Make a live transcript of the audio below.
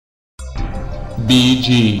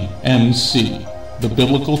WMV. The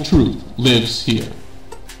biblical truth lives here.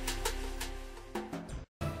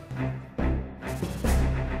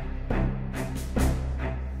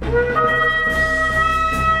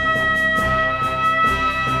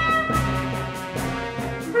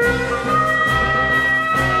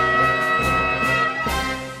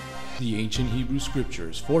 The ancient Hebrew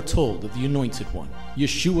scriptures foretold of the Anointed One,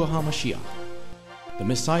 Yeshua HaMashiach. The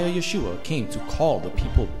Messiah Yeshua came to call the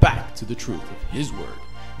people back to the truth of His word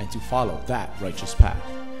and to follow that righteous path.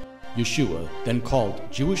 Yeshua then called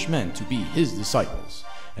Jewish men to be His disciples,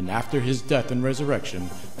 and after His death and resurrection,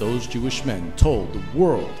 those Jewish men told the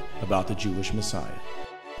world about the Jewish Messiah.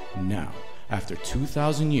 Now, after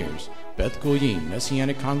 2,000 years, Beth Goyim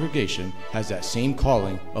Messianic Congregation has that same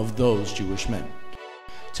calling of those Jewish men,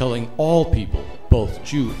 telling all people, both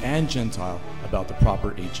Jew and Gentile, about the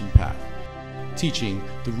proper ancient path, teaching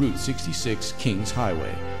the Route 66 King's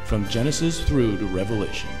Highway from Genesis through to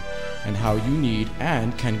Revelation, and how you need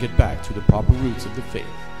and can get back to the proper roots of the faith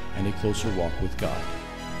and a closer walk with God.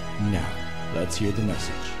 Now, let's hear the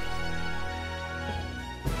message.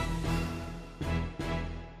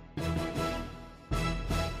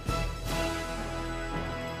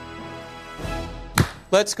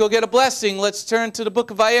 Let's go get a blessing. Let's turn to the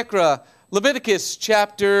book of Vayikra, Leviticus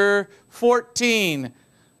chapter 14.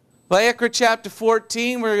 Vayikra chapter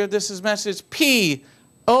 14, this is message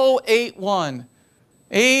P081.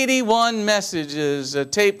 81 messages,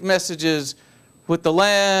 taped messages with the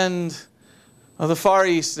land of the Far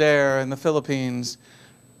East there in the Philippines.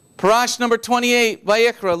 Parash number 28,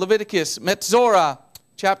 Vayikra, Leviticus, Metzorah,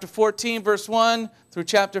 chapter 14, verse 1 through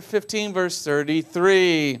chapter 15, verse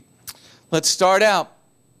 33. Let's start out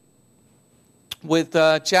with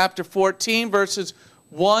chapter 14, verses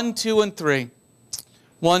 1, 2, and 3.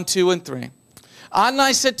 1, 2, and 3.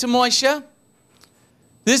 Adonai said to Moshe,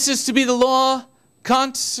 "This is to be the law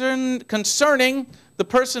concerning the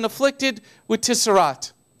person afflicted with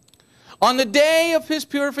Tissarat. On the day of his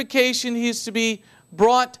purification, he is to be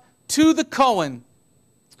brought to the Kohen.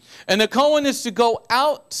 And the Kohen is to go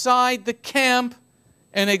outside the camp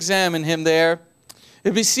and examine him there.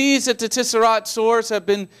 If he sees that the Tissarat sores have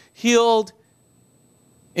been healed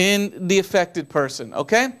in the affected person."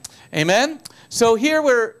 Okay? Amen? So here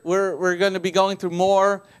we're going to be going through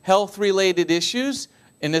more health-related issues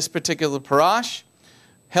in this particular parash.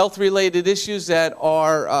 Health-related issues that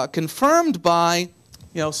are confirmed by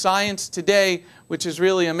science today, which is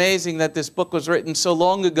really amazing that this book was written so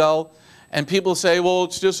long ago. And people say, well,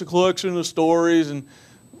 it's just a collection of stories, and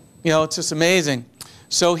it's just amazing.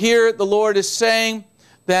 So here the Lord is saying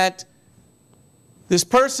that this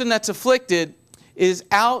person that's afflicted is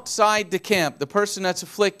outside the camp. The person that's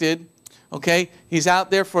afflicted, okay, he's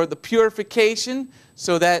out there for the purification,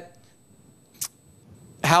 so that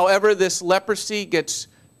however this leprosy gets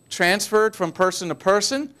transferred from person to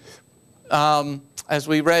person, as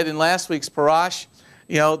we read in last week's parash,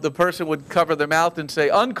 the person would cover their mouth and say,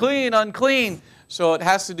 "Unclean, unclean." So it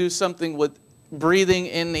has to do something with breathing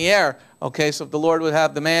in the air. Okay, so if the Lord would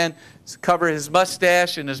have the man cover his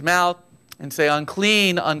mustache and his mouth and say,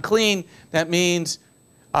 "Unclean, unclean," that means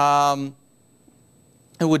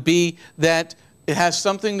it would be that it has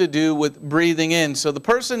something to do with breathing in. So the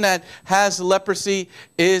person that has leprosy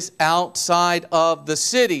is outside of the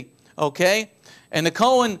city, okay? And the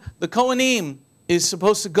Kohanim is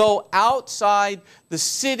supposed to go outside the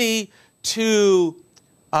city to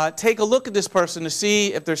take a look at this person to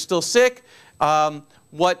see if they're still sick,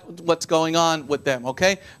 what's going on with them,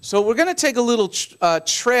 okay? So we're going to take a little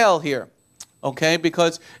trail here, okay,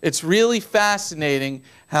 because it's really fascinating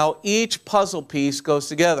how each puzzle piece goes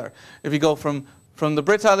together. If you go from the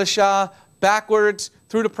Brit Hadashah backwards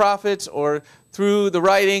through the prophets or through the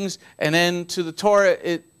writings and then to the Torah,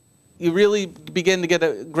 you really begin to get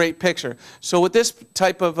a great picture. So with this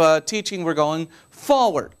type of teaching, we're going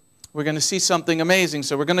forward. We're going to see something amazing.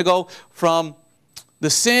 So we're going to go from the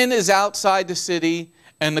sin is outside the city,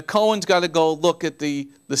 and the Kohen's got to go look at the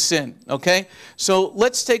sin, okay? So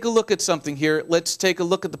let's take a look at something here. Let's take a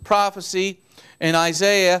look at the prophecy in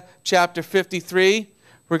Isaiah chapter 53.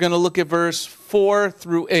 We're going to look at verse 4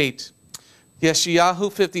 through 8.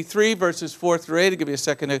 Yeshayahu 53, verses 4 through 8. I'll give you a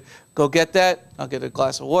second to go get that. I'll get a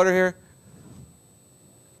glass of water here.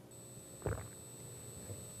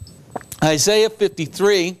 Isaiah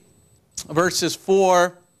 53, verses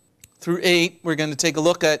 4 through 8. We're going to take a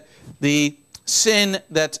look at the sin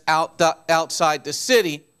that's outside the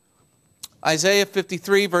city. Isaiah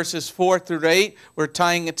 53, verses 4 through 8. We're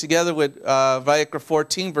tying it together with Vayikra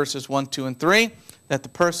 14, verses 1, 2, and 3. That the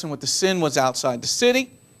person with the sin was outside the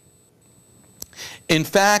city. In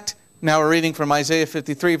fact, Now we're reading from Isaiah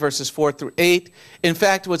 53, verses 4 through 8. In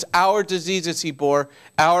fact, it was our diseases he bore,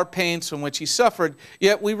 our pains from which he suffered.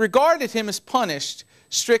 Yet we regarded him as punished,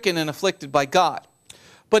 stricken and afflicted by God.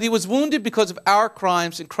 But he was wounded because of our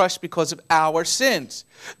crimes and crushed because of our sins.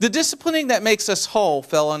 The disciplining that makes us whole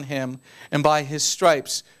fell on him, and by his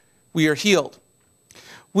stripes we are healed.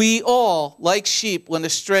 We all, like sheep, went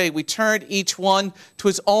astray. We turned each one to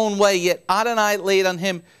his own way, yet Adonai laid on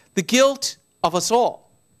him the guilt of us all.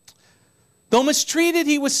 Though mistreated,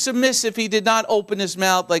 he was submissive. He did not open his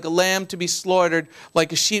mouth. Like a lamb to be slaughtered,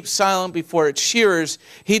 like a sheep silent before its shearers,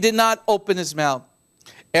 he did not open his mouth.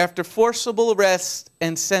 After forcible arrest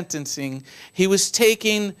and sentencing, he was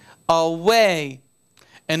taken away,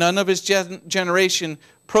 and none of his generation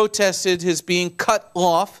protested his being cut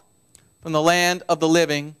off from the land of the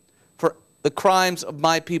living for the crimes of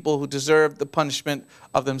my people who deserve the punishment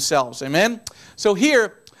of themselves. Amen? So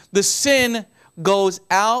here, the sin goes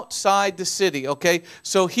outside the city, okay?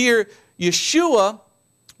 So here, Yeshua,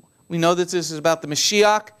 we know that this is about the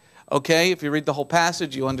Mashiach, okay? If you read the whole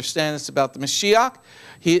passage, you understand it's about the Mashiach.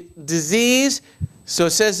 Disease, so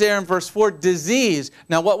it says there in verse 4, disease.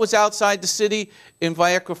 Now what was outside the city in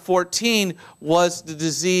Vayikra 14 was the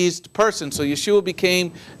diseased person. So Yeshua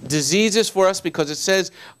became diseases for us because it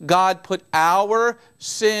says God put our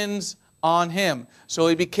sins on him. So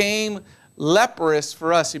he became leprous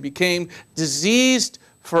for us. He became diseased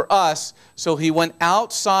for us. So he went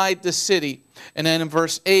outside the city. And then in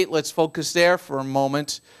verse 8, let's focus there for a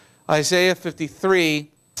moment. Isaiah 53,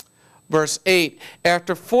 verse 8.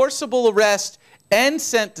 After forcible arrest and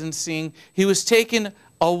sentencing, he was taken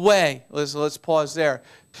away. Let's pause there.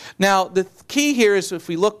 Now, the key here is if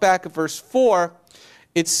we look back at verse 4,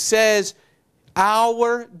 it says,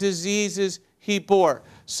 our diseases he bore.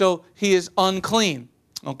 So he is unclean.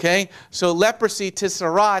 Okay? So leprosy,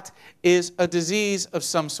 tissarat, is a disease of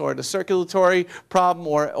some sort, a circulatory problem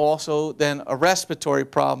or also then a respiratory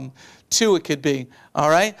problem too it could be.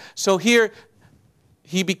 All right? So here,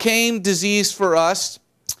 he became diseased for us.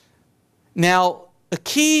 Now, a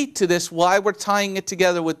key to this, why we're tying it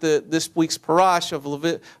together with this week's Parash of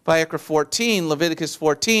Vayikra 14, Leviticus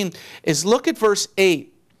 14, is look at verse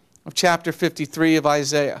 8 of chapter 53 of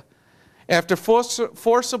Isaiah. After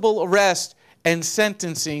forcible arrest and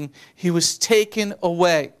sentencing, he was taken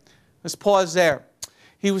away. Let's pause there.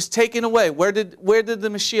 He was taken away. Where did the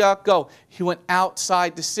Mashiach go? He went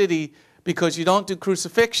outside the city because you don't do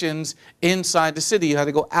crucifixions inside the city. You had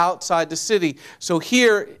to go outside the city. So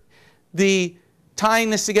here,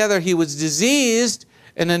 tying this together, he was diseased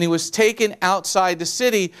and then he was taken outside the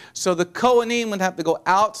city. So the Kohanim would have to go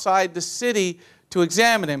outside the city to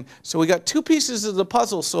examine him. So we got two pieces of the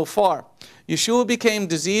puzzle so far. Yeshua became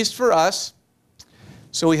diseased for us.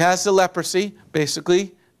 So he has the leprosy,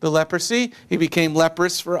 basically the leprosy. He became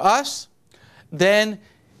leprous for us. Then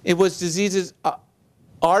it was diseases,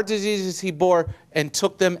 our diseases he bore and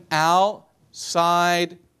took them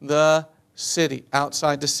outside the city.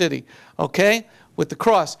 Outside the city. Okay? With the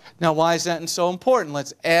cross. Now why is that so important?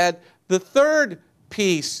 Let's add the third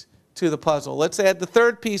piece to the puzzle. Let's add the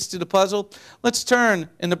third piece to the puzzle. Let's turn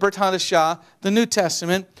in the Brit Hadashah, the New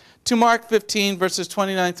Testament, to Mark 15, verses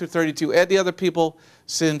 29 through 32. Add the other people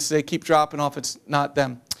since they keep dropping off. It's not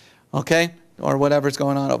them. Okay? Or whatever's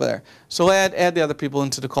going on over there. So add the other people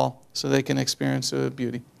into the call so they can experience the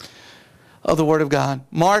beauty of the Word of God.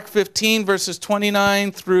 Mark 15, verses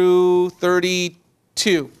 29 through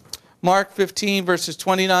 32. Mark 15, verses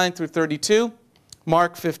 29 through 32.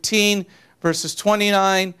 Mark 15, verses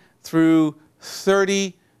 29 through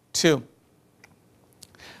 32.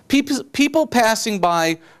 People passing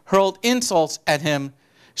by hurled insults at him,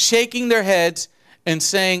 shaking their heads and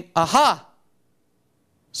saying, "Aha!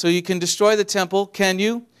 So you can destroy the temple, can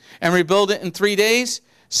you? And rebuild it in 3 days?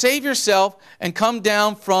 Save yourself and come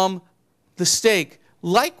down from the stake."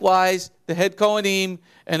 Likewise, the head Kohanim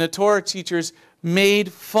and the Torah teachers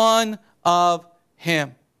made fun of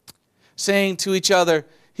him, saying to each other,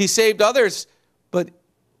 "He saved others, but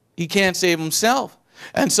he can't save himself.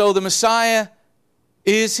 And so the Messiah,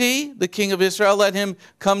 is he, the King of Israel? Let him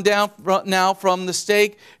come down now from the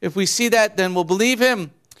stake. If we see that, then we'll believe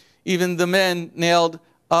him." Even the men nailed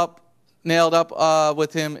up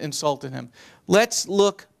with him insulted him. Let's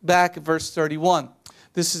look back at verse 31.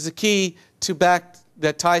 This is a key to back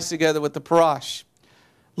that ties together with the Parash.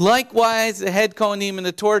 Likewise, the head Kohanim and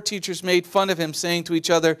the Torah teachers made fun of him, saying to each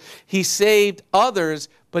other, "He saved others,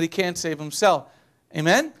 but he can't save himself."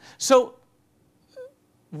 Amen? So,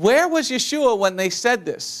 where was Yeshua when they said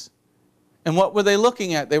this? And what were they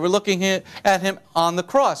looking at? They were looking at him on the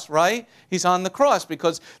cross, right? He's on the cross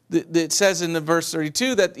because it says in the verse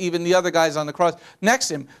 32 that even the other guy's on the cross next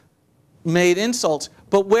to him. made insults.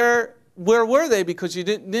 But where were they? Because you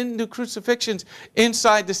didn't do crucifixions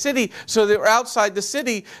inside the city, so they were outside the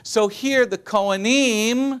city. So here the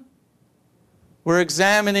Kohanim were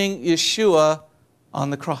examining Yeshua on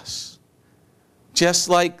the cross. Just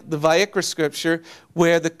like the Vayikra scripture,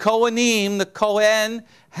 where the Kohanim, the Kohen,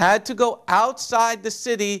 had to go outside the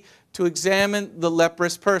city to examine the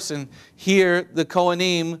leprous person. Here, the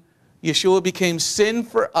Kohanim, Yeshua became sin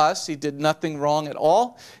for us. He did nothing wrong at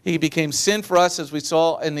all. He became sin for us, as we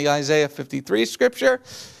saw in the Isaiah 53 scripture.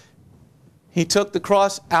 He took the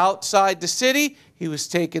cross outside the city. He was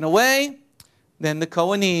taken away. Then the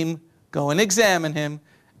Kohanim go and examine him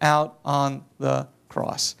out on the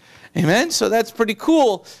cross. Amen? So that's pretty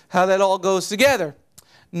cool how that all goes together.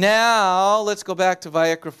 Now, let's go back to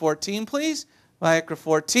Vayikra 14, please. Vayikra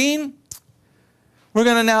 14. We're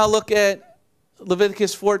going to now look at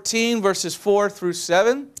Leviticus 14, verses 4 through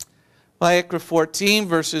 7. Vayikra 14,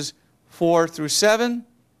 verses 4 through 7.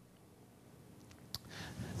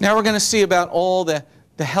 Now we're going to see about all the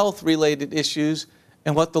health-related issues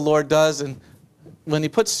and what the Lord does. And when He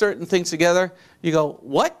puts certain things together, you go,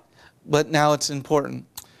 what? But now it's important.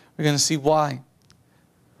 We're going to see why.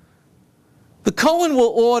 The Kohen will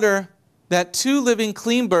order that 2 living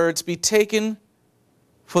clean birds be taken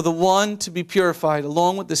for the one to be purified,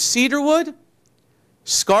 along with the cedar wood,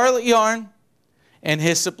 scarlet yarn, and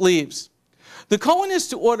hyssop leaves. The Kohen is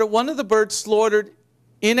to order one of the birds slaughtered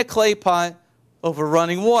in a clay pot over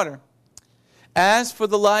running water. As for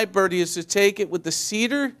the live bird, he is to take it with the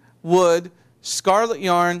cedar wood, scarlet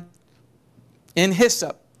yarn, and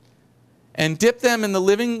hyssop, and dip them in the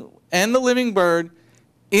living bird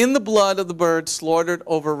in the blood of the bird slaughtered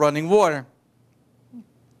over running water,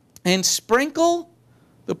 and sprinkle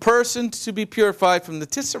the person to be purified from the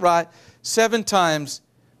tisserot 7 times.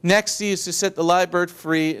 Next, he is to set the live bird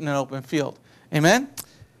free in an open field. Amen?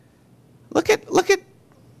 Look at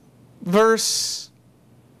verse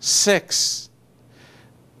 6.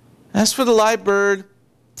 As for the live bird,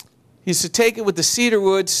 he is to take it with the cedar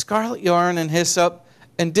wood, scarlet yarn, and hyssop,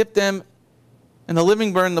 and dip them in the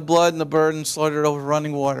living bird in the blood and the bird, and slaughtered over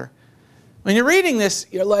running water. When you're reading this,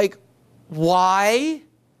 you're like, why?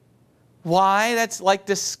 Why? That's like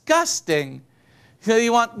disgusting. So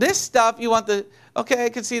you want this stuff, you want the, okay, I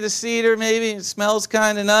can see the cedar maybe, it smells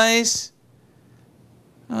kind of nice.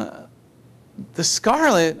 The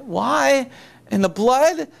scarlet, why? And the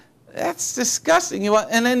blood, that's disgusting. You want,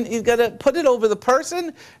 and then you've got to put it over the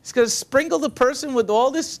person. It's going to sprinkle the person with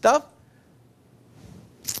all this stuff.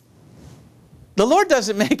 The Lord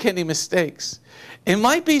doesn't make any mistakes. It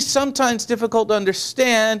might be sometimes difficult to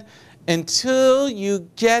understand until you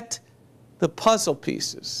get the puzzle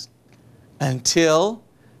pieces. Until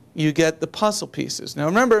you get the puzzle pieces. Now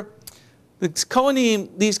remember, the Kohanim,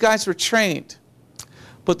 these guys were trained.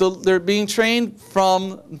 But they're being trained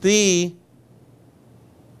from the,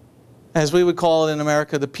 as we would call it in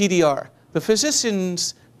America, the PDR, the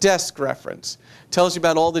physician's desk reference. Tells you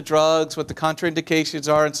about all the drugs, what the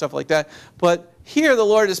contraindications are and stuff like that. But here the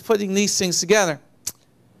Lord is putting these things together.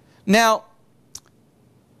 Now,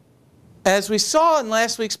 as we saw in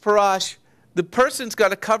last week's Parash, the person's got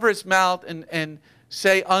to cover his mouth and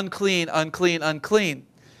say unclean, unclean, unclean.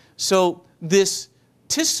 So this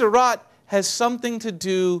tisserot has something to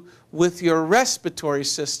do with your respiratory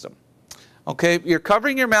system. Okay, you're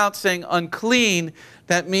covering your mouth saying unclean.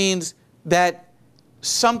 That means that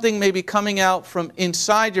something may be coming out from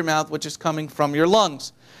inside your mouth, which is coming from your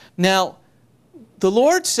lungs. Now, the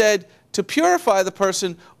Lord said to purify the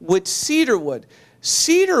person with cedar wood.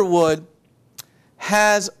 Cedar wood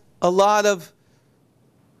has a lot of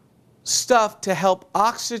stuff to help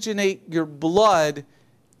oxygenate your blood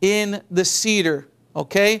in the cedar,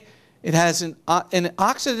 okay? It has and it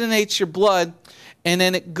oxygenates your blood, and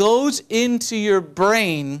then it goes into your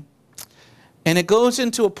brain, and it goes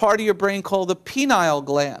into a part of your brain called the pineal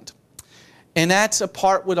gland. And that's a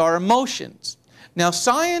part with our emotions. Now,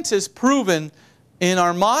 science has proven in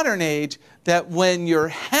our modern age that when you're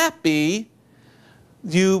happy,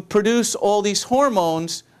 you produce all these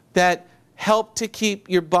hormones that help to keep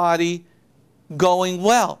your body going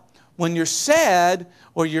well. When you're sad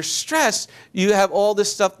or you're stressed, you have all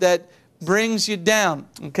this stuff that brings you down,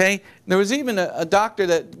 okay? There was even a doctor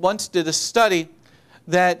that once did a study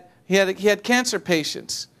that he had cancer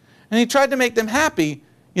patients, and he tried to make them happy,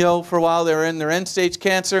 you know, for a while. They were in their end-stage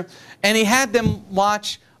cancer, and he had them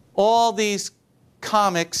watch all these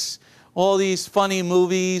comics, all these funny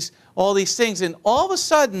movies, all these things, and all of a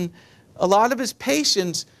sudden, a lot of his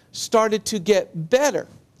patients started to get better,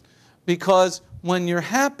 because when you're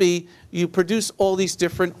happy, you produce all these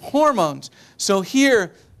different hormones. So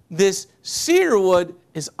here, this cedar wood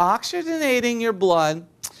is oxygenating your blood.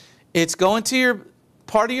 It's going to your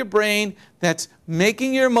part of your brain that's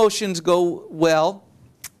making your emotions go well,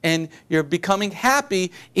 and you're becoming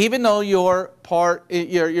happy even though you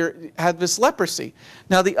have this leprosy.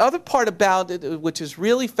 Now the other part about it, which is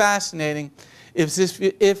really fascinating, is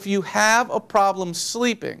if you have a problem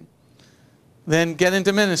sleeping, then get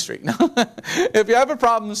into ministry. If you have a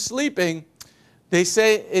problem sleeping,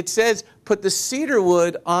 it says put the cedar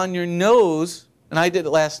wood on your nose, and I did it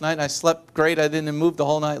last night, and I slept great. I didn't move the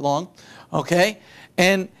whole night long, okay?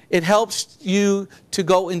 And it helps you to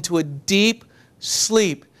go into a deep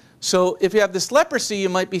sleep. So if you have this leprosy, you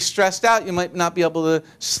might be stressed out. You might not be able to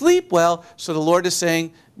sleep well. So the Lord is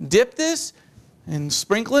saying, dip this and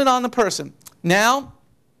sprinkle it on the person. Now,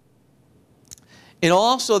 it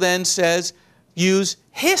also then says, use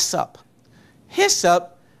hyssop.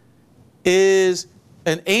 Hyssop is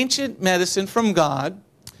an ancient medicine from God,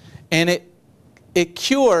 and it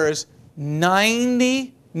cures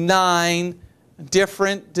 99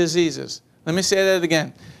 different diseases. Let me say that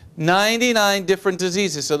again. 99 different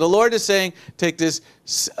diseases. So the Lord is saying, take this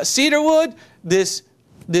cedar wood, this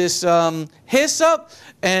hyssop,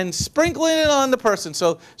 and sprinkling it on the person.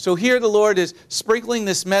 So here the Lord is sprinkling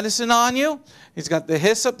this medicine on you. He's got the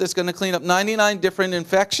hyssop that's going to clean up 99 different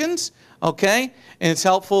infections, okay? And it's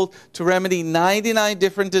helpful to remedy 99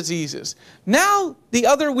 different diseases. Now, the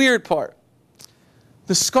other weird part,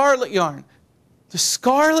 the scarlet yarn. The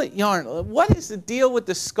scarlet yarn. What is the deal with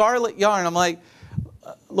the scarlet yarn? I'm like,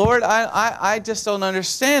 Lord, I just don't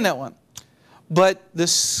understand that one. But the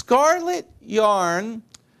scarlet yarn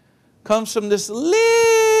comes from this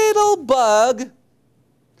little bug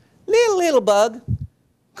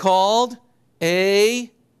called let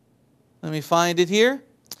me find it here,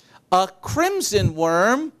 a crimson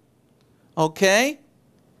worm, okay?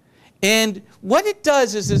 And what it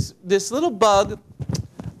does is this little bug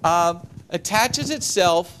attaches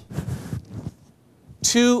itself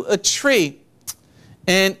to a tree.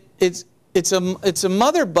 And it's a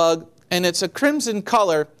mother bug, and it's a crimson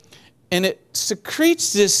color, and it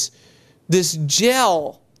secretes this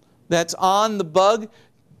gel that's on the bug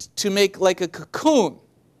to make like a cocoon.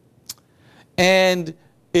 And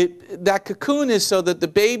that cocoon is so that the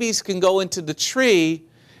babies can go into the tree,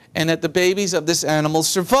 and that the babies of this animal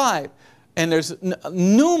survive. And there's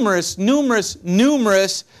numerous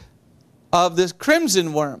of this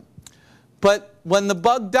crimson worm. But when the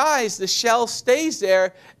bug dies, the shell stays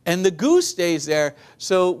there and the goo stays there.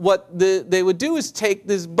 So what they would do is take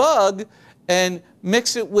this bug and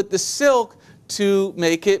mix it with the silk to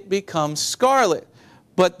make it become scarlet.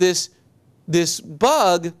 But this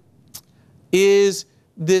bug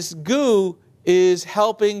this goo is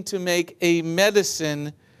helping to make a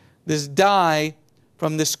medicine, this dye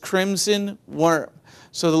from this crimson worm.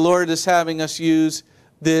 So the Lord is having us use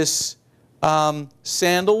this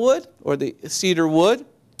sandalwood, or the cedar wood,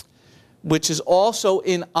 which is also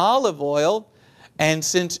in olive oil. And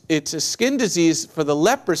since it's a skin disease for the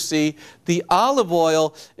leprosy, the olive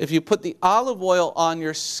oil, if you put the olive oil on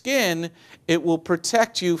your skin, it will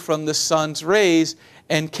protect you from the sun's rays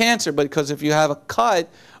and cancer. Because if you have a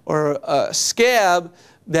cut or a scab,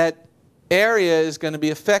 that area is going to be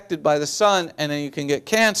affected by the sun, and then you can get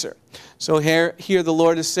cancer. So here the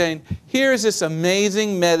Lord is saying, here's this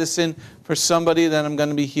amazing medicine for somebody that I'm going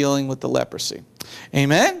to be healing with the leprosy.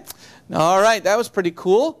 Amen? All right, that was pretty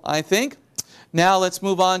cool, I think. Now let's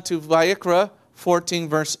move on to Vayikra 14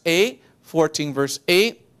 verse 8. 14 verse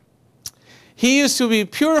 8. He is to be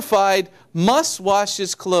purified, must wash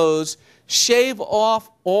his clothes, shave off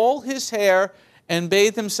all his hair, and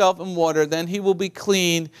bathe himself in water. Then he will be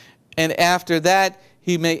clean, and after that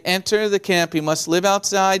he may enter the camp. He must live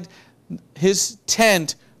outside his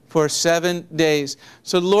tent for 7 days.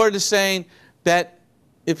 So the Lord is saying that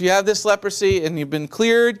if you have this leprosy and you've been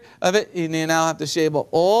cleared of it, you now have to shave off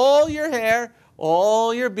all your hair,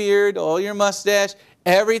 all your beard, all your mustache,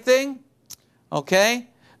 everything. Okay?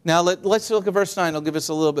 Now let's look at verse 9. It'll give us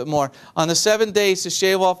a little bit more. On the 7th day to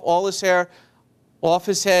shave off all his hair off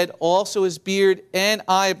his head, also his beard and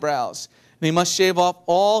eyebrows. And he must shave off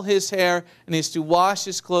all his hair, and he is to wash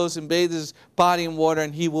his clothes and bathe his body in water,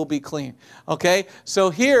 and he will be clean. Okay? So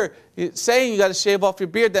here, it's saying you got to shave off your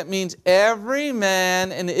beard. That means every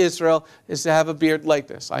man in Israel is to have a beard like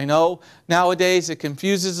this. I know nowadays it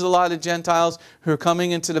confuses a lot of Gentiles who are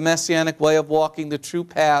coming into the Messianic way of walking the true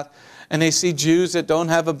path, and they see Jews that don't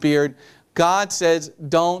have a beard. God says,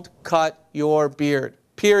 don't cut your beard.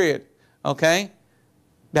 Period. Okay?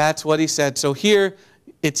 That's what he said. So here,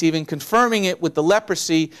 it's even confirming it with the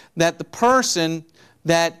leprosy, that the person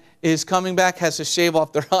that is coming back has to shave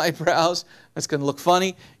off their eyebrows. That's going to look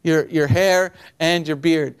funny. Your hair and your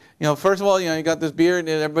beard. You know, first of all, you got this beard, and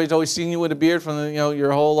everybody's always seen you with a beard from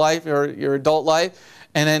your whole life, or your adult life,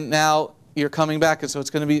 and then now you're coming back, and so it's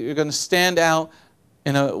going to be, you're going to stand out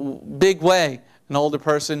in a big way. An older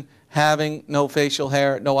person having no facial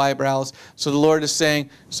hair, no eyebrows. So the Lord is saying,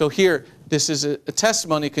 so here, this is a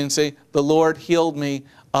testimony. You can say, the Lord healed me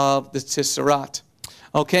of the Tisserah.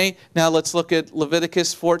 Okay, now let's look at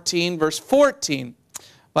Leviticus 14, verse 14.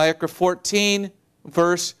 Vayikra 14,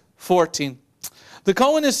 verse 14. The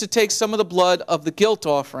Kohen is to take some of the blood of the guilt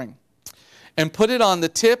offering and put it on the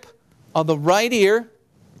tip of the right ear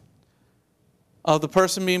of the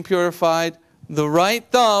person being purified, the right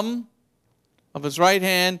thumb of his right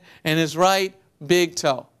hand, and his right big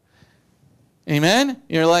toe. Amen?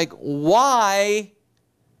 You're like, why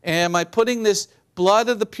am I putting this blood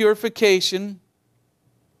of the purification,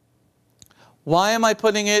 why am I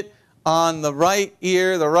putting it on the right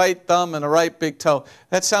ear, the right thumb, and the right big toe?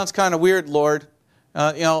 That sounds kind of weird, Lord.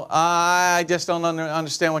 I just don't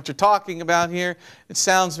understand what you're talking about here. It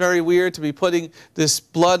sounds very weird to be putting this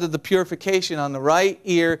blood of the purification on the right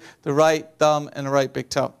ear, the right thumb, and the right big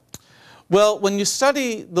toe. Well, when you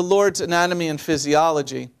study the Lord's anatomy and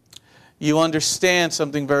physiology, you understand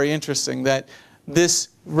something very interesting, that this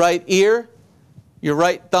right ear, your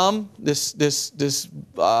right thumb,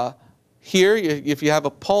 here, if you have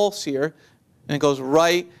a pulse here, and it goes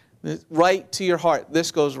right to your heart.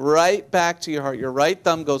 This goes right back to your heart. Your right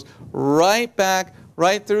thumb goes right back,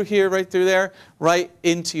 right through here, right through there, right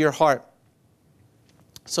into your heart.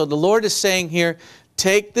 So the Lord is saying here,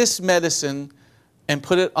 take this medicine and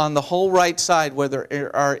put it on the whole right side where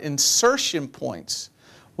there are insertion points,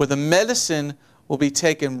 where the medicine will be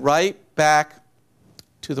taken right back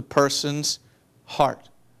to the person's heart.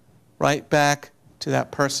 Right back to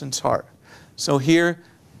that person's heart. So here,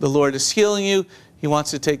 the Lord is healing you. He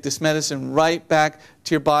wants to take this medicine right back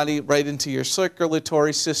to your body, right into your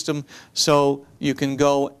circulatory system, so you can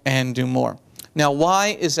go and do more. Now,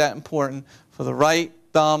 why is that important for the right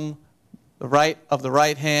thumb, the right of the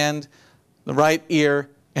right hand, the right ear,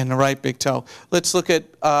 and the right big toe? Let's look at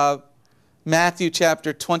Matthew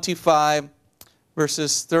chapter 25,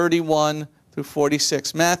 verses 31 through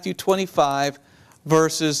 46. Matthew 25,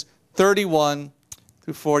 verses 31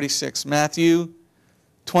 through 46. Matthew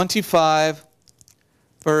 25,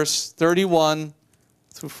 verse 31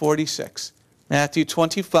 through 46. Matthew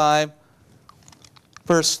 25,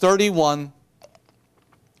 verse 31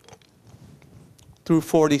 through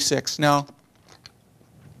 46. Now, you're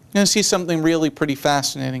going to see something really pretty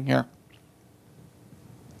fascinating here.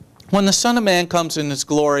 When the Son of Man comes in his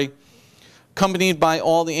glory, accompanied by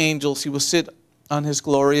all the angels, he will sit on his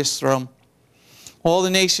glorious throne. All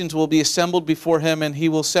the nations will be assembled before him, and he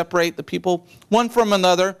will separate the people one from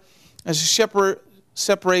another, as a shepherd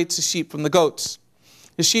separates the sheep from the goats.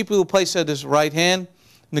 The sheep he will place at his right hand,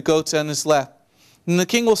 and the goats on his left. And the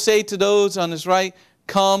king will say to those on his right,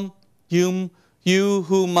 come, you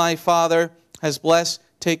whom my Father has blessed,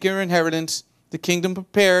 take your inheritance, the kingdom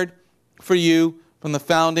prepared for you from the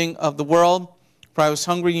founding of the world. For I was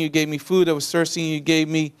hungry, and you gave me food. I was thirsty, and you gave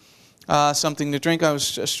me something to drink. I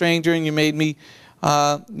was a stranger, and you made me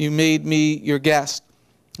your guest.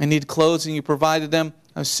 I needed clothes, and you provided them.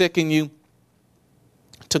 I was sick, and you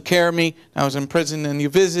took care of me. I was in prison, and you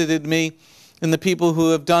visited me. And the people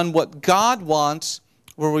who have done what God wants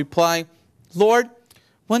will reply, Lord,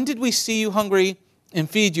 when did we see you hungry and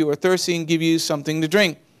feed you, or thirsty and give you something to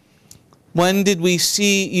drink? When did we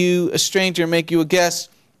see you a stranger and make you a guest,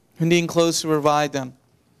 and needing clothes to provide them?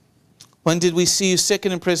 When did we see you sick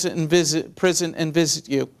and in prison and visit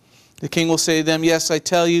you? The king will say to them, yes, I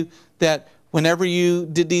tell you that whenever you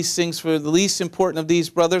did these things for the least important of these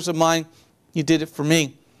brothers of mine, you did it for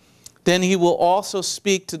me. Then he will also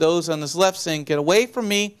speak to those on his left, saying, get away from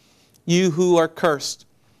me, you who are cursed.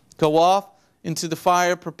 Go off into the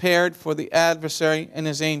fire prepared for the adversary and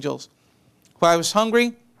his angels. For I was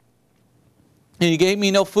hungry, and you gave me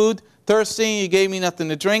no food, thirsty, and you gave me nothing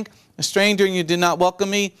to drink, a stranger, and you did not welcome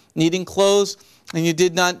me, needing clothes, and you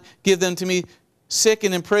did not give them to me, sick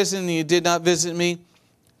and in prison, and you did not visit me.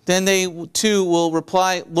 Then they too will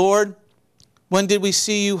reply, Lord, when did we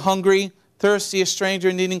see you hungry, thirsty, a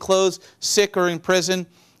stranger, needing clothes, sick or in prison,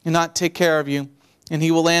 and not take care of you? And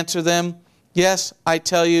he will answer them, yes, I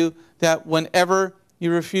tell you that whenever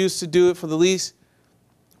you refuse to do it for the least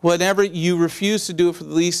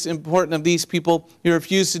important of these people, you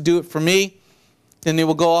refuse to do it for me, then they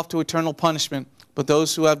will go off to eternal punishment. But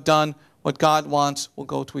those who have done what God wants will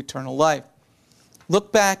go to eternal life.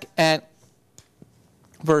 Look back at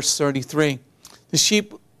verse 33. The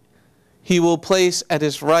sheep he will place at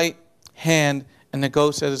his right hand, and the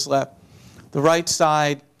goats at his left. The right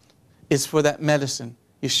side is for that medicine.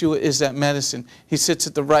 Yeshua is that medicine. He sits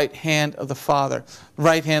at the right hand of the Father,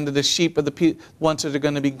 right hand of the sheep of the ones that are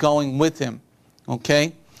going to be going with him.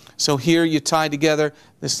 Okay? So here you tie together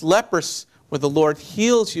this leprous, where the Lord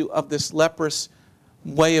heals you of this leprous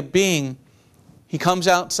way of being. He comes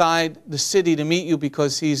outside the city to meet you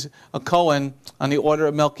because he's a Cohen on the order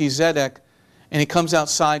of Melchizedek, and he comes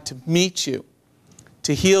outside to meet you,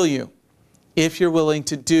 to heal you, if you're willing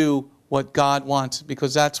to do what God wants,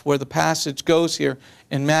 because that's where the passage goes here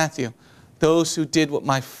in Matthew. Those who did what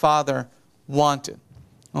my Father wanted.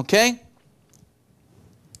 Okay?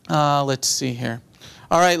 Let's see here.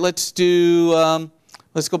 All right, let's do,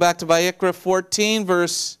 let's go back to Vayikra 14,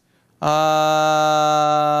 verse 15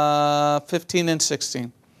 and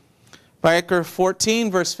 16. Vayikra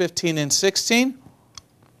 14, verse 15 and 16.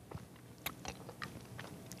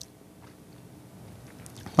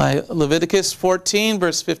 Leviticus 14,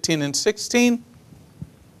 verse 15 and 16.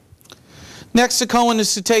 Next, the Cohen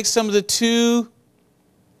is to take some of the 2/3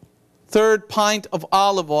 pint of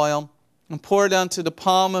olive oil and pour it onto the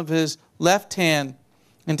palm of his left hand,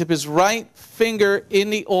 and dip his right finger in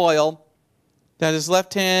the oil, that is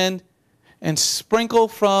left hand, and sprinkle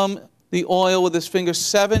from the oil with his finger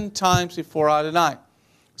 7 times before Adonai.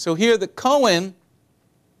 So here the Cohen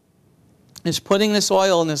is putting this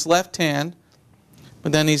oil in his left hand,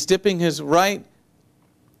 but then he's dipping his right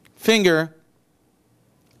finger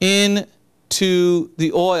into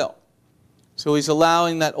the oil. So he's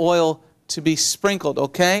allowing that oil to be sprinkled,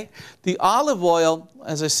 okay? The olive oil,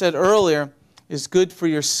 as I said earlier, is good for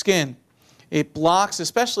your skin. It blocks,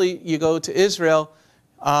 especially you go to Israel,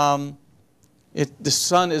 the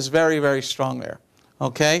sun is very, very strong there,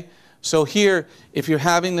 okay? So here, if you're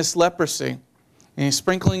having this leprosy, and you're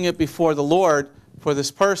sprinkling it before the Lord for this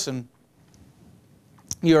person,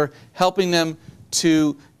 you're helping them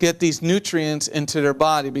to get these nutrients into their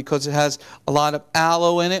body because it has a lot of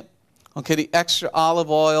aloe in it. Okay, the extra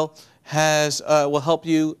olive oil has will help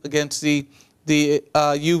you against the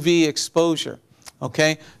UV exposure.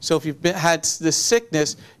 Okay, so if you've had this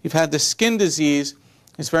sickness, you've had the skin disease,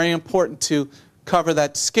 it's very important to cover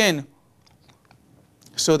that skin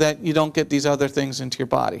so that you don't get these other things into your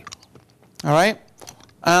body. All right,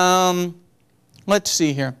 let's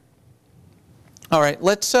see here. All right,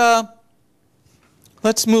 let's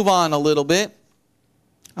move on a little bit.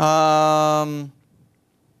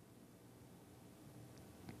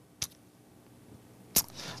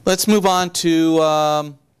 Let's move on to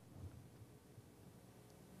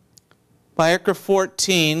Vayikra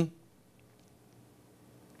 14,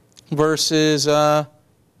 verses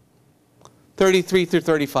 33 through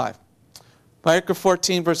 35. Vayikra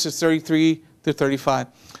 14, verses 33 through 35.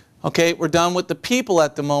 Okay, we're done with the people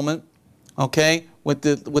at the moment. Okay, with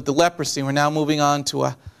the leprosy. We're now moving on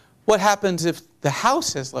to what happens if the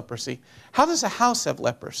house has leprosy. How does a house have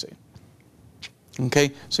leprosy?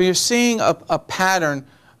 Okay, so you're seeing a pattern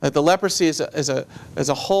that the leprosy is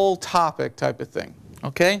a whole topic type of thing.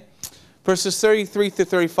 Okay, verses 33 through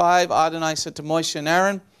 35. Adonai said to Moshe and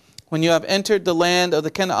Aaron, "When you have entered the land of the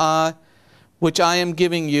Canaan, which I am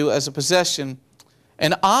giving you as a possession,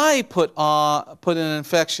 and I put an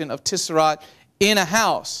infection of tisserot in a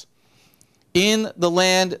house, in the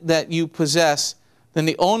land that you possess, then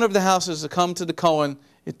the owner of the house is to come to the Cohen.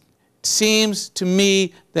 It seems to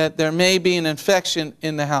me that there may be an infection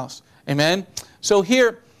in the house." Amen? So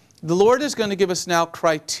here, the Lord is going to give us now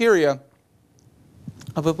criteria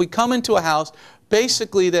of if we come into a house,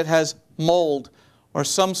 basically that has mold or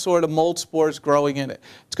some sort of mold spores growing in it.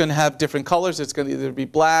 It's going to have different colors. It's going to either be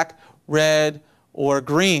black, red, or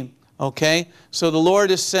green. Okay? So the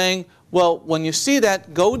Lord is saying, well, when you see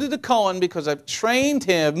that, go to the Cohen because I've trained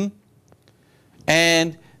him,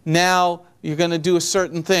 and now you're going to do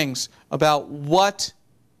certain things about what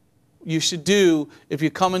you should do if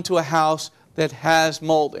you come into a house that has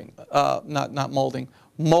molding,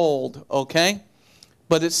 mold, okay?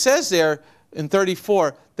 But it says there in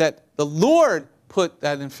 34 that the Lord put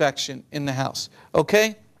that infection in the house,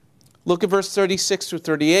 okay? Look at verse 36 through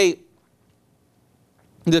 38.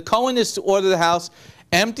 The Cohen is to order the house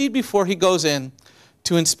emptied before he goes in,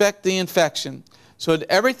 to inspect the infection, so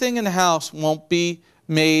that everything in the house won't be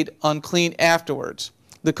made unclean afterwards.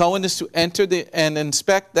 The Cohen is to enter and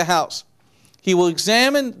inspect the house. He will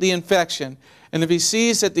examine the infection, and if he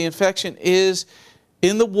sees that the infection is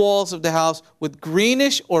in the walls of the house with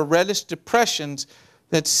greenish or reddish depressions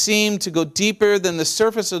that seem to go deeper than the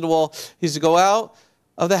surface of the wall, he's to go out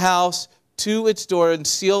of the house to its door and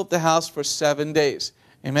seal the house for 7 days.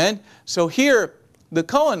 Amen? So here, the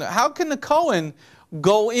Cohen, how can the Cohen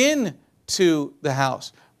go in to the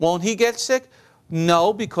house. Won't he get sick?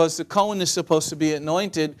 No, because the Cohen is supposed to be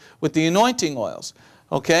anointed with the anointing oils.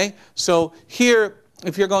 Okay? So here,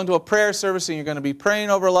 if you're going to a prayer service and you're going to be praying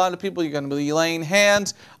over a lot of people, you're going to be laying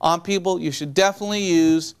hands on people, you should definitely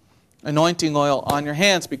use anointing oil on your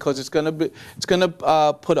hands, because it's going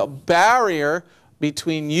to put a barrier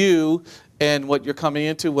between you and what you're coming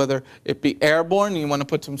into, whether it be airborne, you want to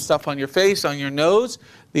put some stuff on your face, on your nose.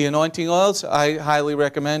 The anointing oils, I highly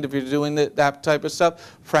recommend, if you're doing that type of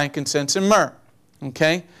stuff, frankincense and myrrh.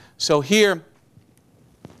 Okay? So here,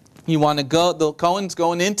 you want to go, the Cohen's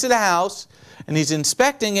going into the house, and he's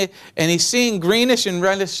inspecting it, and he's seeing greenish and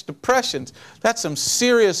reddish depressions. That's some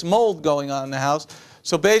serious mold going on in the house.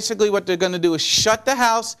 So basically what they're going to do is shut the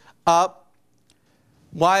house up.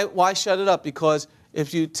 Why shut it up? Because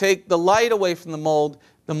if you take the light away from the mold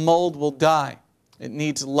will die. It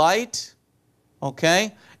needs light,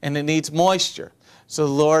 okay? And it needs moisture. So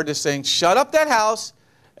the Lord is saying, shut up that house,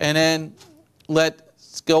 and then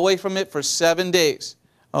let's go away from it for 7 days,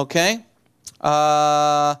 okay?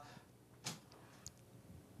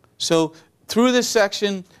 So through this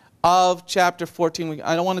section of chapter 14,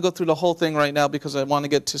 I don't want to go through the whole thing right now because I want to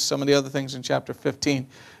get to some of the other things in chapter 15.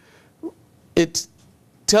 It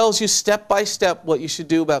tells you step by step what you should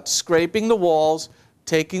do about scraping the walls,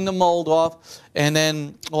 taking the mold off, and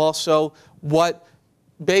then also what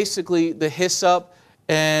basically the hyssop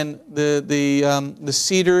and the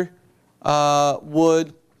cedar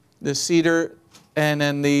wood, the cedar, and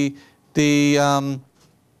then the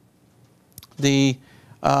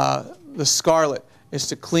scarlet is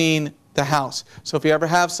to clean the house. So if you ever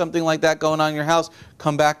have something like that going on in your house,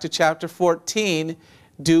 come back to chapter 14,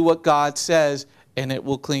 do what God says, and it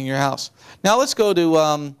will clean your house. Now let's go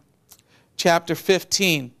to chapter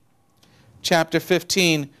 15. Chapter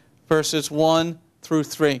 15, verses 1 through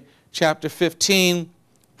 3. Chapter 15,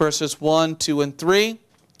 verses 1, 2, and 3.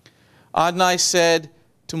 Adonai said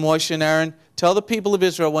to Moshe and Aaron, tell the people of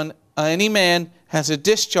Israel, when any man has a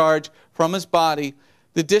discharge from his body,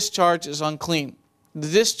 the discharge is unclean. The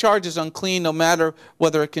discharge is unclean no matter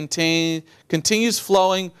whether it continues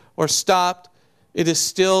flowing or stopped. It is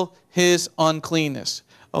still his uncleanness.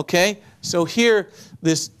 Okay? So here,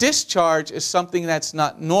 this discharge is something that's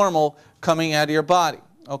not normal coming out of your body.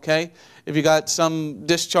 Okay? If you got some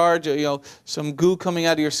discharge, some goo coming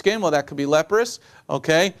out of your skin, well, that could be leprous.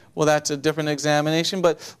 Okay? Well, that's a different examination.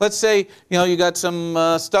 But let's say, you got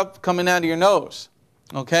some stuff coming out of your nose.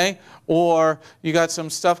 Okay? Or you got some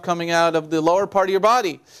stuff coming out of the lower part of your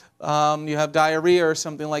body. You have diarrhea or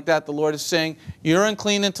something like that. The Lord is saying, you're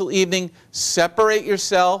unclean until evening. Separate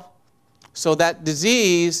yourself so that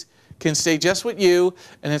disease can stay just with you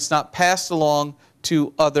and it's not passed along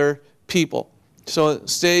to other people. So it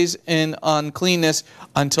stays in uncleanness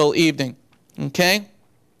until evening. Okay?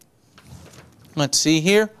 Let's see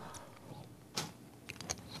here.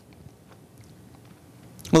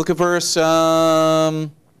 Look at verse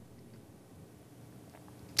 11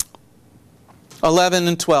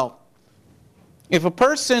 and 12. If a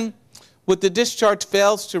person with the discharge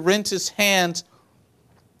fails to rinse his hands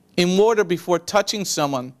in water before touching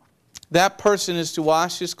someone, that person is to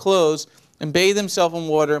wash his clothes and bathe himself in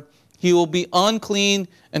water. He will be unclean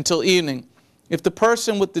until evening. If the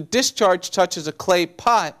person with the discharge touches a clay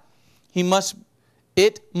pot, it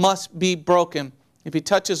must be broken. If he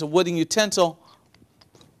touches a wooden utensil,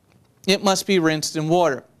 it must be rinsed in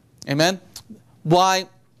water. Amen? Why?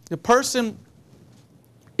 The person,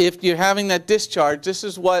 if you're having that discharge, this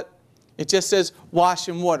is what it just says, wash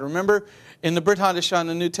in water. Remember, in the Brit Hadashah in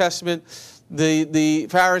the New Testament, the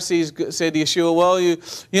Pharisees said to Yeshua, well, you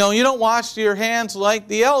don't wash your hands like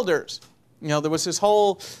the elders. There was this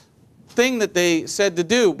whole thing that they said to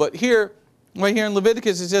do. But here, right here in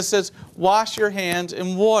Leviticus, it just says, wash your hands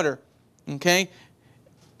in water. Okay?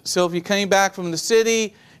 So if you came back from the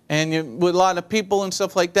city and you're with a lot of people and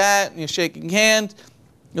stuff like that, and you're shaking hands,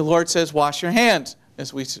 the Lord says, wash your hands,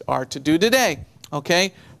 as we are to do today.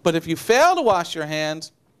 Okay? But if you fail to wash your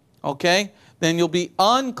hands, okay, then you'll be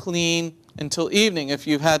unclean until evening. If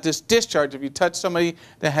you've had this discharge, if you touch somebody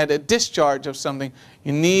that had a discharge of something,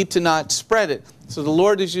 you need to not spread it. So the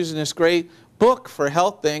Lord is using this great book for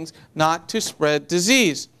health things, not to spread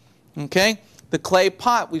disease. Okay? The clay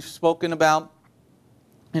pot we've spoken about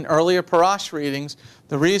in earlier Parash readings.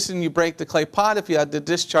 The reason you break the clay pot if you had the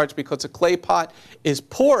discharge, because the clay pot is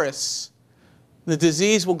porous. The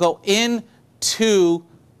disease will go into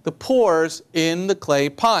the pores in the clay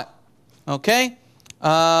pot. Okay?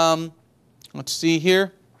 Let's see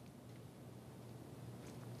here.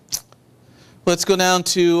 Let's go down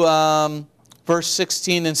to verse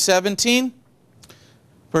 16 and 17.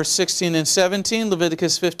 verse 16 and 17,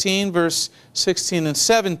 Leviticus 15, verse 16 and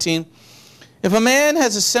 17. If a man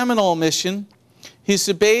has a seminal emission, he is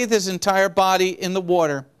to bathe his entire body in the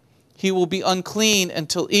water. He will be unclean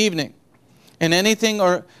until evening. And any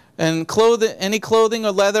clothing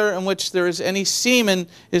or leather in which there is any semen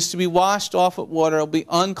is to be washed off with water. It will be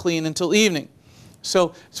unclean until evening.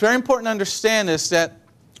 So it's very important to understand this, that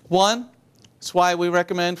one, it's why we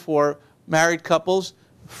recommend for married couples,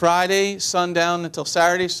 Friday sundown until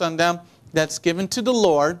Saturday sundown, that's given to the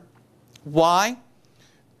Lord. Why?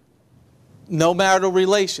 No marital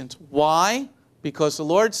relations. Why? Because the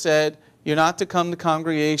Lord said you're not to come to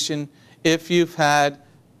congregation if you've had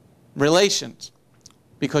relations,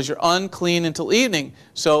 because you're unclean until evening.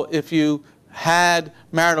 So if you had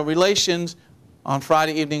marital relations on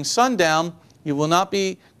Friday evening sundown, you will not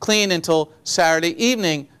be clean until Saturday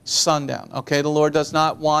evening sundown. Okay, the Lord does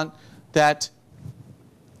not want that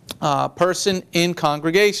person in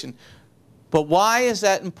congregation. But why is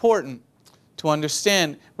that important to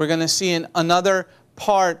understand? We're going to see in another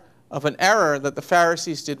part of an error that the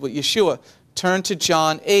Pharisees did with Yeshua. Turn to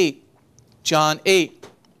John 8. John 8.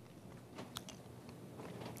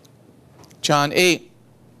 John 8.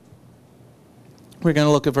 We're going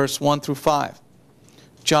to look at verse 1 through 5.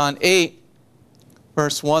 John 8,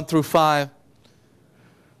 verse 1 through 5.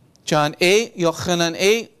 John 8, Yochanan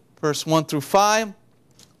 8, verse 1 through 5.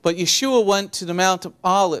 But Yeshua went to the Mount of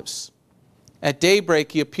Olives. At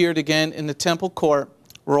daybreak he appeared again in the temple court,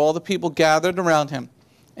 where all the people gathered around him,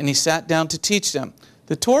 and he sat down to teach them.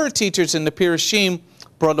 The Torah teachers and the Pirashim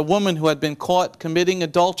brought a woman who had been caught committing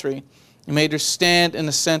adultery and made her stand in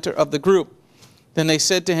the center of the group. Then they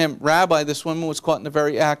said to him, Rabbi, this woman was caught in the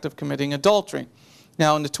very act of committing adultery.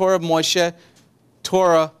 Now in the Torah of Moshe,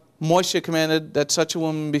 commanded that such a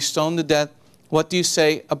woman be stoned to death. What do you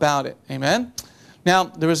say about it? Amen? Now,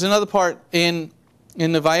 there was another part in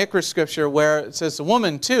the Vayikra scripture where it says the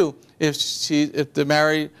woman too, if the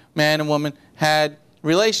married man and woman had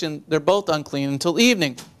relation, they're both unclean until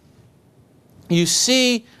evening. You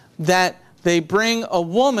see that they bring a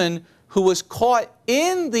woman who was caught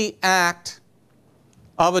in the act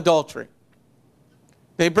of adultery.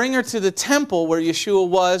 They bring her to the temple where Yeshua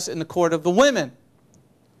was in the court of the women.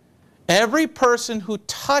 Every person who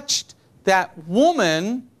touched that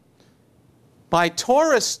woman, by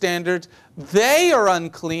Torah standards, they are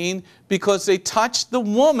unclean because they touched the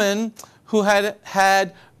woman who had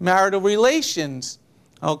had marital relations.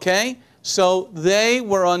 Okay? So they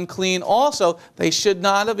were unclean also. They should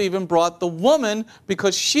not have even brought the woman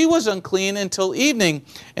because she was unclean until evening.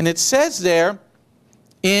 And it says there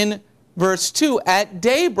in verse 2, at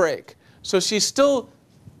daybreak. So she's still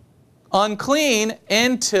unclean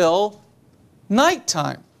until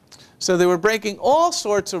nighttime. So they were breaking all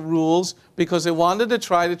sorts of rules because they wanted to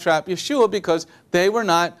try to trap Yeshua because they were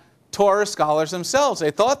not Torah scholars themselves.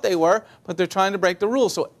 They thought they were, but they're trying to break the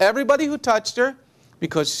rules. So everybody who touched her,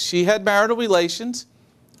 because she had marital relations,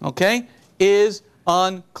 okay, is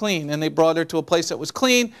unclean. And they brought her to a place that was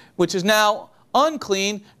clean, which is now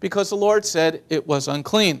unclean because the Lord said it was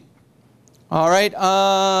unclean. All right,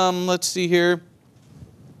 let's see here.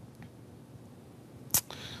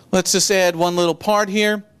 Let's just add one little part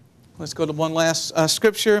here. Let's go to one last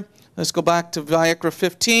scripture. Let's go back to Vayikra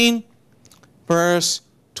 15, verse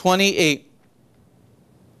 28.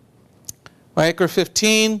 Vayikra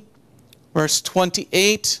 15, verse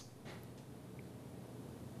 28.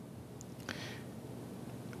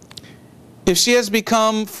 If she has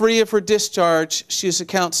become free of her discharge, she is to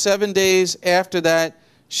count 7 days. After that,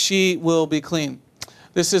 she will be clean.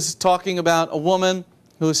 This is talking about a woman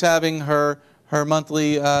who is having her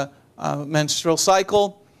monthly menstrual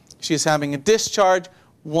cycle. She is having a discharge.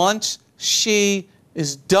 Once she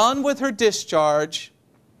is done with her discharge,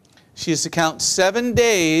 she is to count 7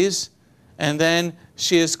 days, and then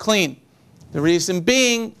she is clean. The reason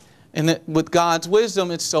being, with God's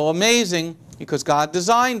wisdom, it's so amazing, because God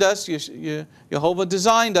designed us, Jehovah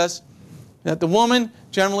designed us, that the woman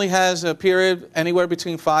generally has a period anywhere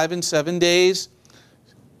between 5 and 7 days.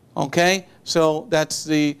 Okay? So that's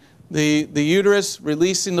the uterus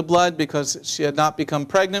releasing the blood because she had not become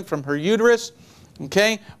pregnant from her uterus.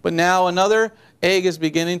 Okay? But now another egg is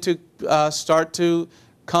beginning to start to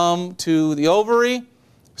come to the ovary.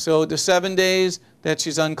 So the 7 days that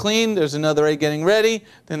she's unclean, there's another egg getting ready.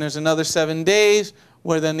 Then there's another 7 days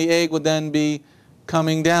where then the egg would then be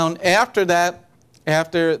coming down after that,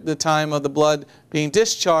 after the time of the blood being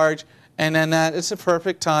discharged. And then that is a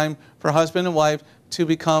perfect time for husband and wife to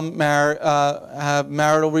become have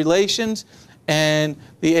marital relations and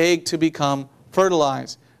the egg to become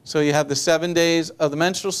fertilized. So you have the 7 days of the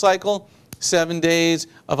menstrual cycle, 7 days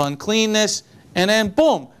of uncleanness, and then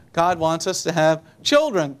boom, God wants us to have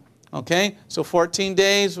children. Okay, so 14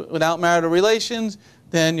 days without marital relations,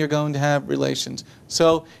 then you're going to have relations.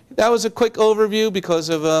 So that was a quick overview because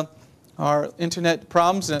of our internet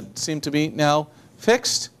problems that seem to be now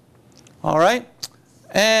fixed. All right,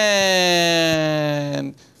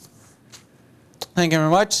 and thank you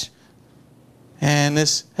very much. And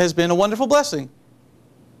this has been a wonderful blessing.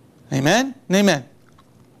 Amen and amen.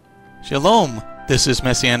 Shalom, this is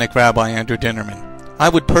Messianic Rabbi Andrew Dinnerman. I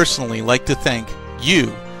would personally like to thank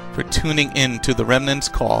you for tuning in to the Remnant's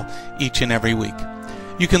Call each and every week.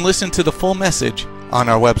 You can listen to the full message on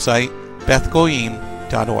our website,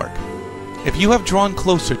 bethgoyim.org. If you have drawn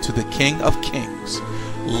closer to the King of Kings,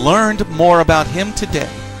 learned more about Him today,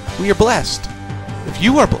 we are blessed. If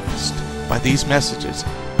you are blessed by these messages,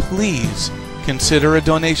 please consider a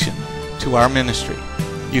donation to our ministry.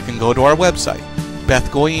 You can go to our website,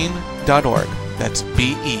 bethgoyim.org. That's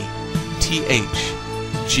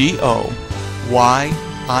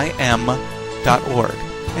BETHGOYIM.org,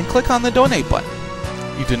 and click on the donate button.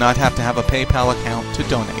 You do not have to have a PayPal account to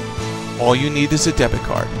donate. All you need is a debit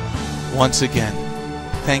card. Once again,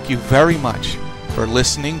 thank you very much for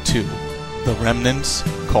listening to The Remnant's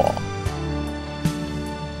Call.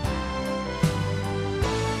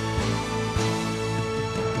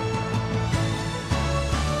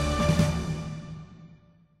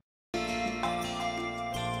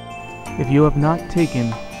 If you have not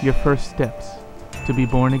taken your first steps to be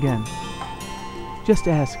born again, just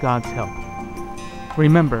ask God's help.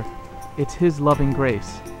 Remember, it's His loving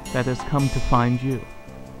grace that has come to find you.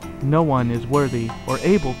 No one is worthy or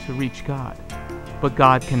able to reach God, but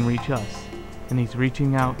God can reach us, and He's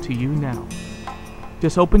reaching out to you now.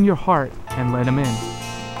 Just open your heart and let Him in.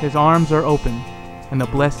 His arms are open, and the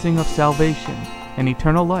blessing of salvation and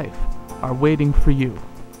eternal life are waiting for you.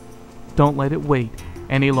 Don't let it wait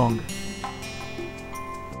any longer.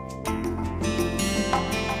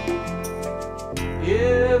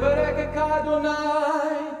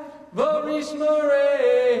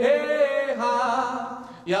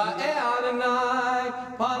 Ya Adonai,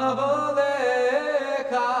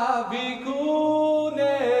 Panavolecha, Vikuneka,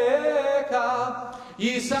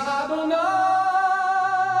 Yisa Adonai,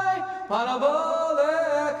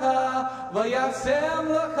 Panavolecha, Vayasem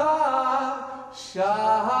Lecha, Shalom.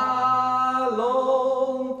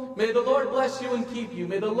 May the Lord bless you and keep you.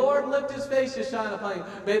 May the Lord lift His face to shine upon you.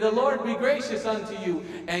 May the Lord be gracious unto you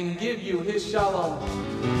and give you His shalom.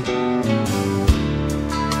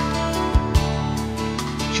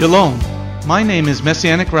 Shalom. My name is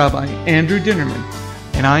Messianic Rabbi Andrew Dinnerman,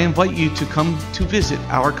 and I invite you to come to visit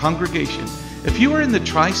our congregation. If you are in the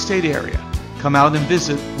tri-state area, come out and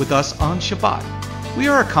visit with us on Shabbat. We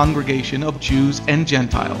are a congregation of Jews and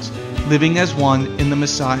Gentiles, living as one in the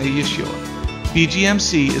Messiah Yeshua.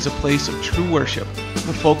 BGMC is a place of true worship.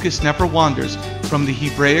 The focus never wanders from the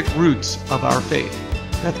Hebraic roots of our faith.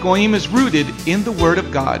 Beth Goyim is rooted in the Word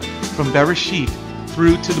of God from Bereshit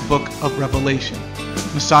through to the book of Revelation.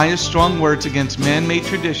 Messiah's strong words against man-made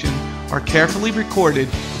tradition are carefully recorded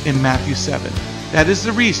in Matthew 7. That is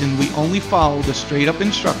the reason we only follow the straight-up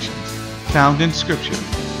instructions found in Scripture.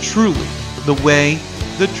 Truly, the way,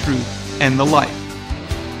 the truth, and the life.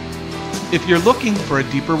 If you're looking for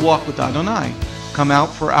a deeper walk with Adonai, come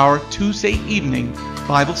out for our Tuesday evening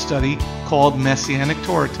Bible study called Messianic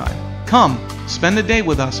Torah Time. Come, spend the day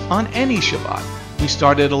with us on any Shabbat. We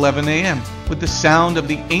start at 11 a.m. with the sound of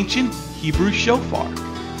the ancient Hebrew shofar.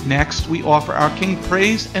 Next, we offer our King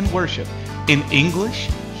praise and worship in English,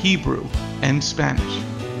 Hebrew, and Spanish.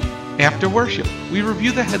 After worship, we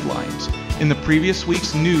review the headlines in the previous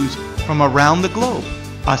week's news from around the globe,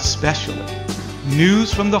 especially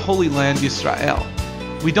news from the Holy Land, Israel.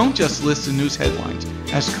 We don't just list the news headlines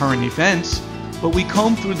as current events, but we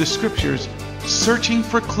comb through the scriptures, searching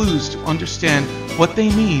for clues to understand what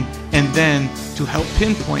they mean and then to help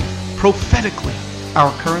pinpoint prophetically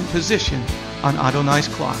our current position on Adonai's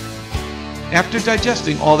clock. After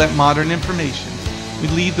digesting all that modern information, we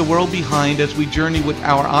leave the world behind as we journey with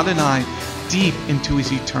our Adonai deep into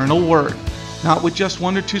His eternal Word, not with just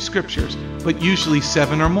 1 or 2 scriptures, but usually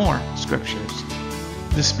 7 or more scriptures.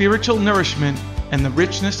 The spiritual nourishment and the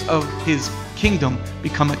richness of His kingdom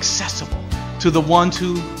become accessible to the ones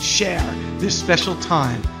who share this special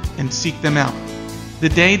time and seek them out. The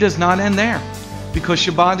day does not end there. Because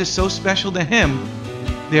Shabbat is so special to Him,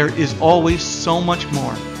 there is always so much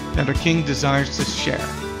more that our King desires to share.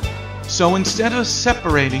 So instead of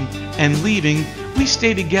separating and leaving, we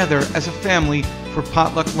stay together as a family for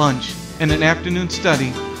potluck lunch and an afternoon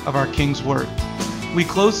study of our King's Word. We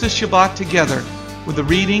close the Shabbat together with a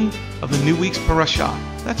reading of the new week's Parashah.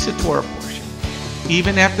 That's the Torah portion.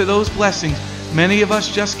 Even after those blessings, Many of us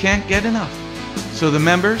just can't get enough. So the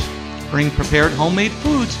members bring prepared homemade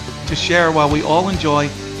foods to share while we all enjoy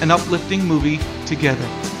an uplifting movie together.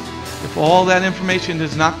 If all that information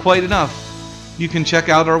is not quite enough, you can check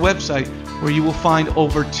out our website where you will find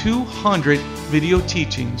over 200 video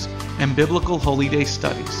teachings and biblical holy day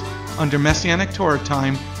studies. Under Messianic Torah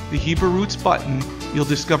Time, the Hebrew Roots button, you'll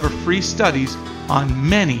discover free studies on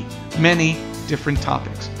many different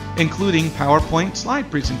topics, including PowerPoint slide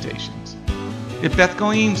presentations. If Beth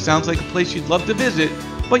Goyim sounds like a place you'd love to visit,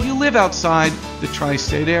 but you live outside the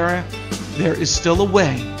tri-state area, there is still a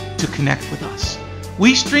way to connect with us.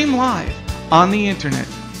 We stream live on the internet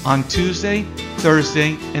on Tuesday,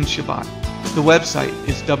 Thursday, and Shabbat. The website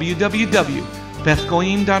is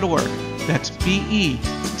www.bethgoyim.org. That's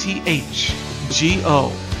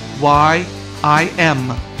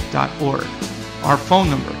BETHGOYIM.org. Our phone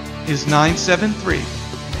number is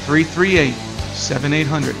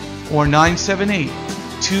 973-338-7800 or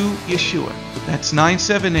 978-2-YESHUA. That's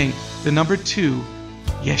 978, the number 2,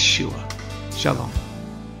 Yeshua. Shalom.